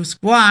didn't do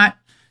squat.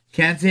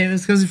 Can't say it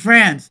was because of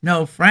France.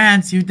 No,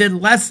 France, you did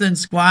less than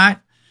squat.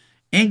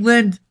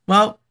 England,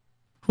 well,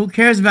 who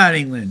cares about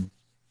England?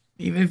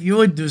 Even if you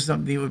would do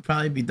something, it would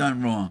probably be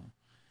done wrong.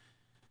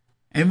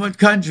 And what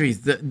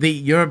countries? The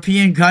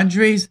European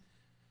countries?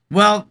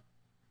 Well,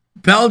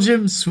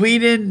 Belgium,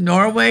 Sweden,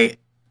 Norway,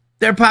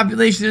 their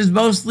population is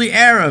mostly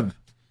Arab.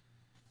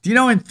 Do you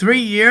know in 3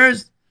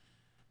 years,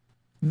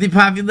 the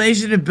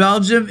population of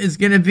Belgium is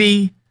going to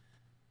be,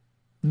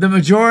 the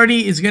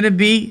majority is going to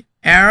be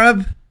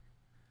Arab?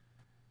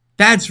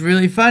 That's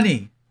really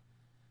funny.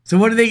 So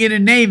what are they going to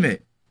name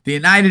it? The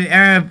United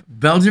Arab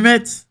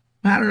Belgiumites?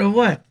 I don't know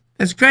what.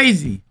 That's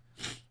crazy.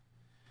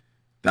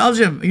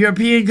 Belgium, a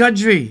European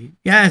country.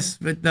 Yes,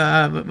 but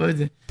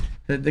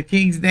the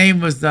king's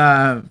name was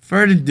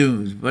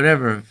Ferdinand,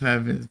 whatever.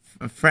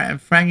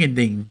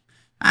 Frangending.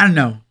 I don't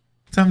know.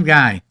 Some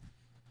guy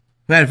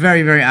who had a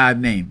very, very odd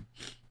name.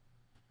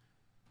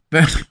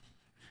 But,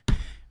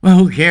 well,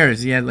 who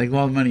cares? He had like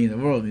all the money in the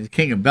world. He's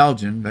king of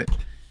Belgium. But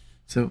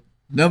so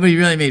nobody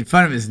really made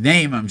fun of his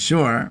name, I'm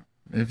sure.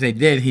 If they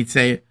did, he'd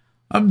say,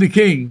 I'm the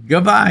king.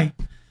 Goodbye.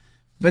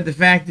 But the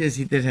fact is,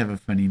 he did have a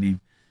funny name.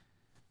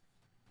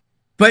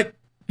 But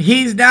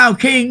he's now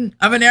king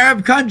of an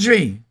Arab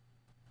country.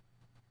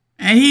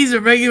 And he's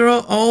a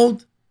regular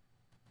old,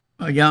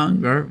 or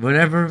young, or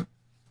whatever,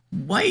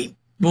 white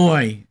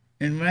boy.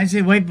 And when I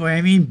say white boy,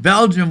 I mean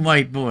Belgian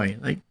white boy.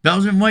 Like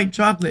Belgian white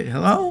chocolate.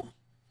 Hello?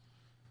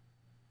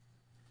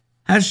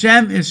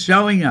 Hashem is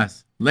showing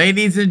us,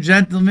 ladies and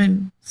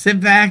gentlemen, sit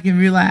back and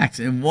relax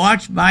and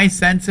watch my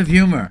sense of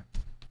humor.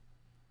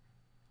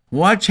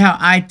 Watch how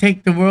I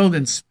take the world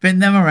and spin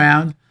them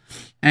around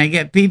and I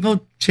get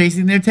people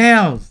chasing their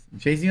tails,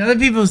 chasing other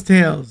people's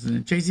tails,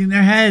 and chasing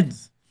their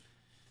heads.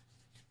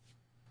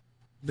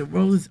 The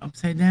world is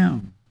upside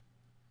down.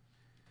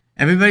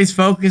 Everybody's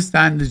focused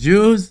on the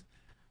Jews.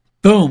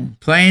 Boom,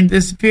 plane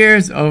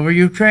disappears over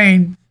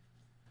Ukraine.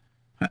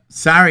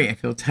 Sorry, I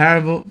feel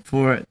terrible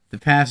for the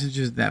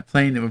passengers of that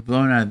plane that were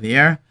blown out of the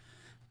air.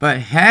 But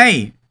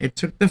hey, it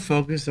took the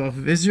focus off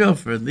of Israel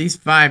for at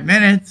least 5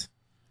 minutes.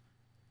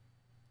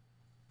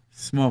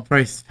 Small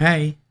price to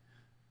pay.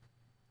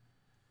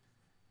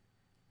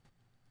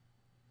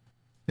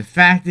 The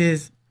fact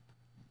is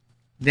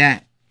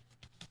that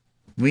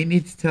we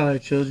need to tell our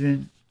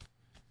children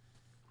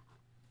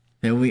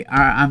that we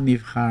are Am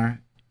Nivchar,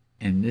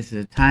 and this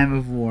is a time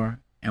of war,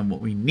 And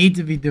what we need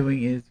to be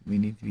doing is we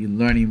need to be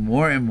learning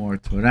more and more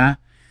Torah.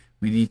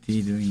 We need to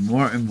be doing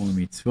more and more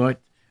mitzvot.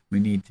 We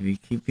need to be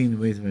keeping the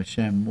ways of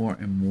Hashem more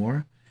and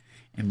more.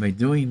 And by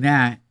doing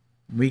that,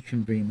 we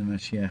can bring the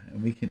Mashiach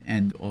and we can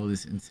end all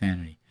this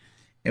insanity.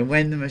 And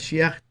when the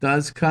Mashiach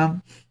does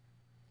come,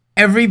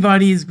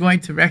 everybody is going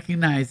to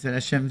recognize that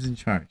Hashem's in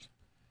charge.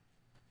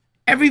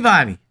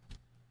 Everybody.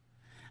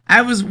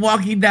 I was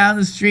walking down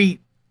the street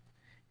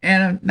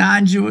and a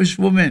non-Jewish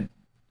woman,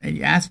 and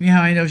you ask me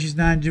how I know she's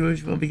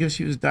non-Jewish? Well, because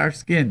she was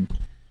dark-skinned.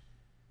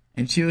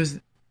 And she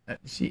was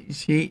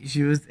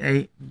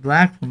a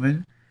black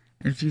woman,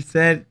 and she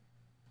said,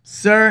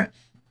 "Sir,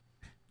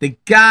 the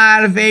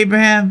God of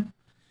Abraham,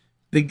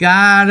 the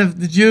God of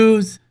the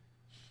Jews,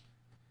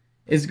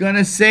 is going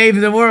to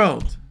save the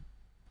world."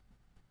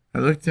 I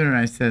looked at her and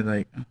I said,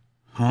 like,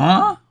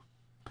 huh?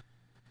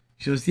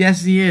 She goes,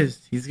 "Yes, he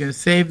is. He's going to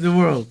save the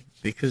world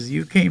because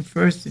you came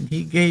first and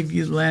he gave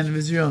you the land of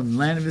Israel, and the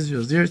land of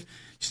Israel is yours."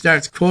 She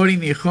starts quoting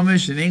the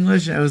Chumash in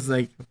English. I was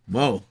like,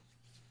 whoa.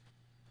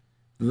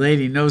 The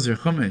lady knows her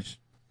Chumash.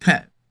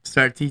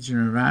 Start teaching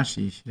her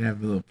Rashi, she'd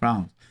have a little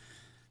problems.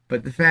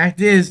 But the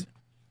fact is,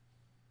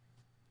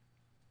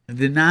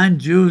 the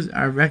non-Jews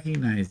are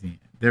recognizing it.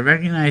 They're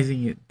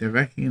recognizing it. They're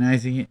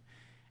recognizing it.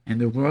 And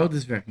the world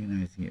is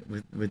recognizing it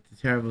with the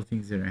terrible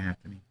things that are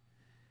happening.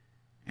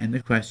 And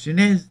the question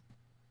is,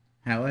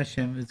 how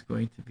Hashem is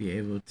going to be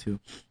able to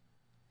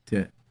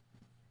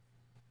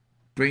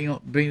bring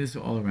this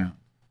all around.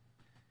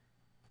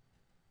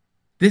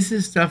 This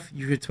is stuff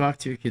you could talk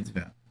to your kids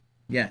about.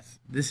 Yes,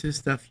 this is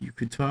stuff you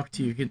could talk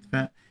to your kids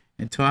about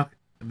and talk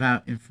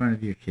about in front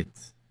of your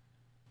kids.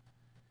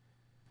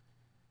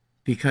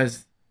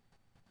 Because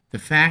the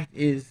fact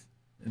is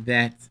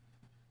that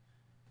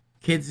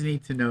kids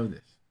need to know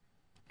this.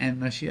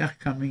 And Mashiach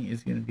coming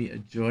is going to be a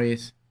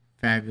joyous,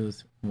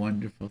 fabulous,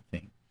 wonderful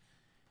thing.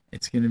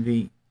 It's going to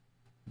be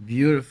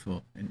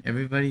beautiful. And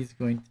everybody's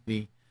going to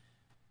be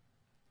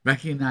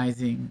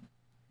recognizing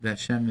that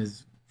Hashem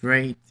is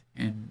great.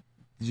 And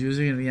the Jews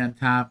are going to be on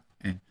top.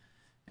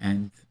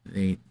 And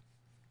the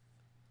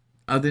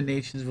other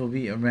nations will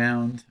be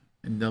around.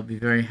 And they'll be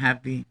very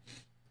happy.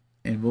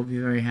 And we'll be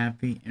very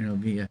happy. And it'll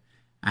be a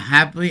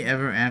happily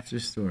ever after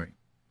story.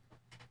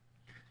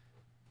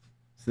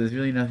 So there's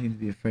really nothing to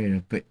be afraid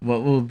of. But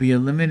what will be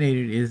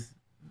eliminated is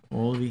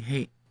all the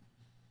hate.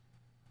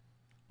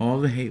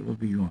 All the hate will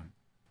be gone.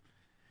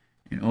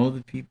 And all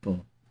the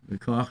people, the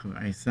Koach of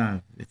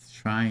Isav, it's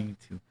trying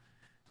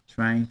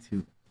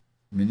to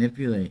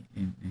manipulate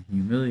and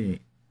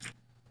humiliate,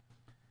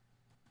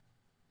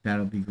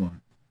 that'll be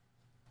gone.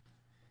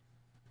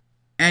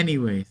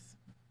 Anyways,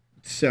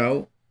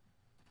 so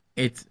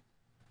it's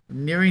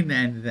nearing the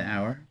end of the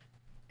hour,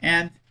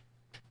 and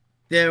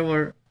there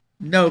were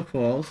no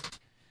calls,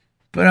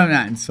 but I'm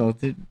not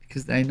insulted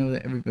because I know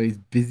that everybody's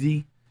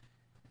busy,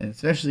 and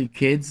especially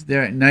kids.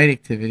 They're at night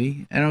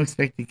activity. I don't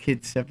expect the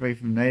kids separate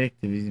from night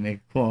activities to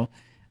make a call.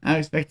 I don't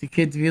expect the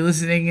kids to be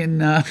listening in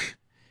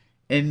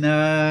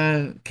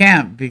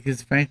camp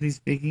because, frankly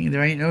speaking,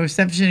 there ain't no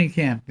reception in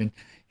camp, and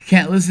you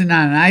can't listen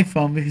on an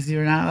iPhone because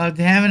you're not allowed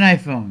to have an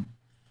iPhone.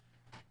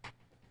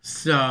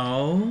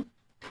 So,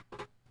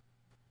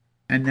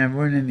 and there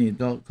weren't any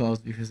adult calls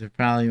because they're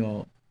probably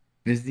all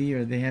busy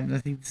or they have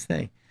nothing to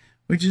say,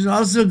 which is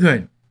also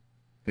good.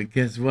 But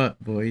guess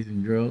what, boys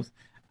and girls?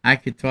 I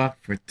could talk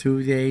for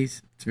 2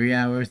 days, 3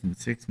 hours, and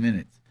 6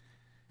 minutes.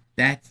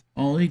 That's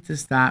only to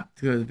stop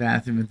to go to the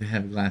bathroom and to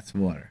have a glass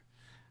of water.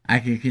 I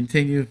can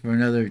continue for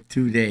another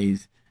 2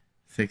 days,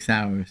 6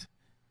 hours,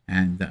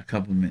 and a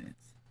couple minutes.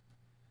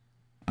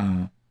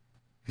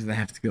 Because I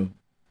have to go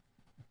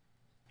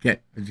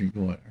get a drink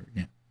of water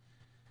again.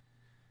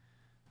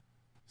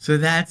 So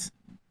that's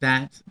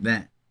that.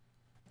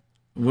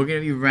 We're going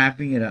to be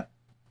wrapping it up.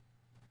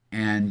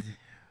 And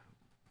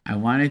I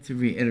wanted to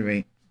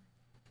reiterate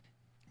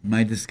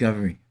my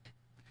discovery.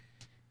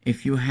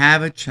 If you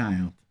have a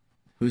child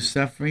who's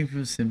suffering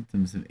from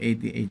symptoms of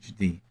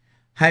ADHD,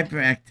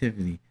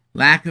 hyperactivity,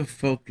 lack of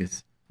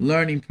focus,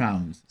 learning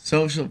problems,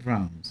 social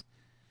problems,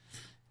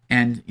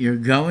 and you're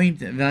going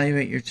to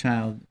evaluate your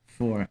child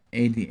for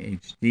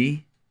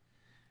ADHD,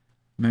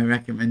 my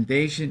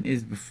recommendation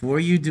is before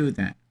you do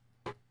that,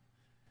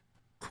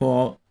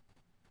 call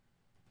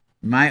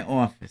my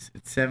office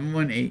at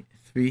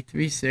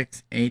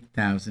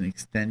 718-336-8000,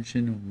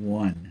 extension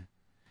 1.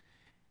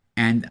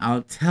 And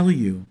I'll tell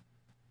you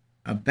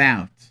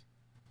about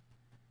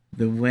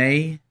the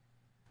way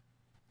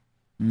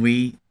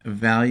we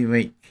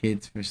evaluate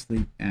kids for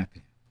sleep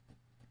apnea.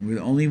 We're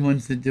the only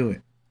ones that do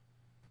it.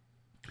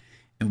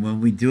 And when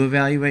we do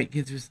evaluate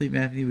kids for sleep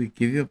apnea, we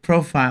give you a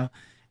profile.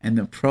 And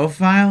the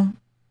profile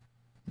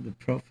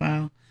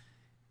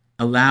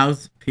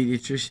allows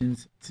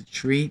pediatricians to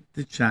treat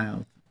the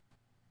child.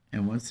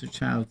 And once the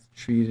child's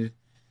treated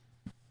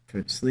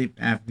for sleep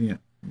apnea,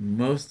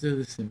 most of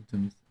the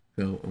symptoms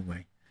go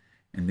away.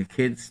 And the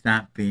kids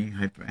stop being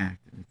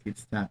hyperactive. The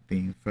kids stop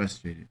being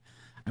frustrated.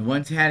 I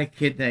once had a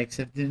kid that I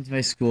accepted into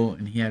my school,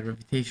 and he had a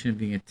reputation of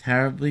being a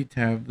terribly,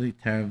 terribly,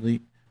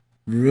 terribly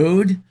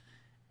rude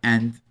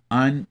and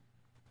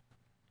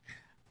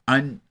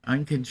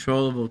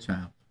uncontrollable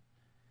child.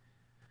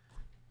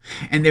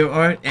 And there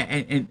were,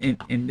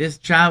 and this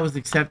child was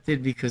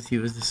accepted because he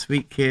was a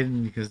sweet kid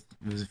and because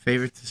he was a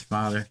favorite to his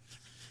father.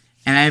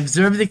 And I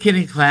observed the kid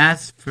in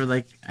class for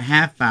like a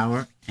half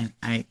hour, and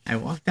I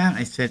walked out and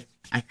I said,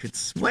 I could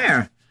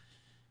swear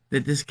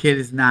that this kid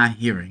is not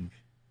hearing.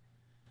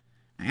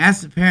 I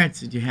asked the parents,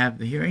 did you have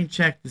the hearing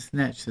checked, this and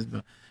that? She says,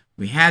 well,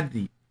 we had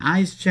the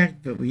eyes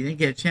checked, but we didn't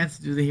get a chance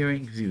to do the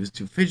hearing because he was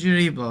too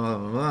fidgety, blah, blah,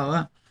 blah, blah,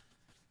 blah.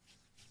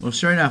 Well,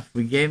 sure enough,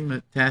 we gave him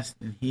a test,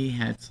 and he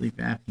had sleep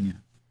apnea.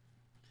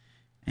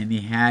 And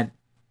he had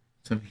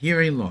some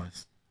hearing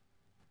loss.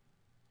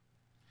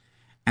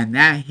 And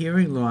that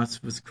hearing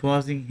loss was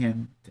causing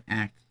him to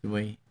act the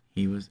way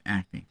he was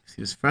acting.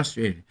 He was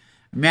frustrated.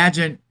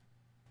 Imagine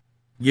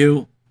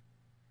you,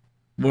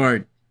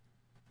 word.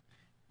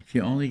 If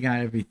you only got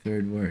every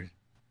third word,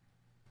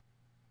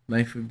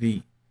 life would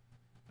be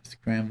a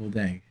scrambled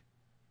egg.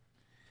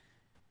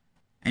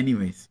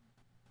 Anyways,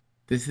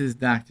 this is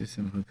Dr.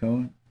 Simcha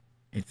Cohen.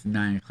 It's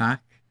 9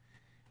 o'clock.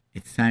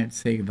 It's time to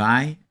say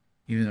goodbye,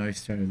 even though I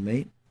started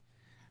late.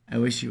 I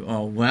wish you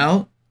all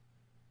well,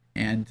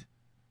 and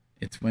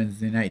it's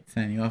Wednesday night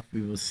signing off.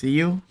 We will see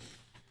you.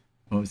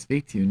 We'll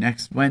speak to you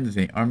next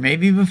Wednesday, or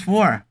maybe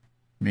before.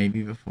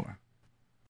 Maybe before.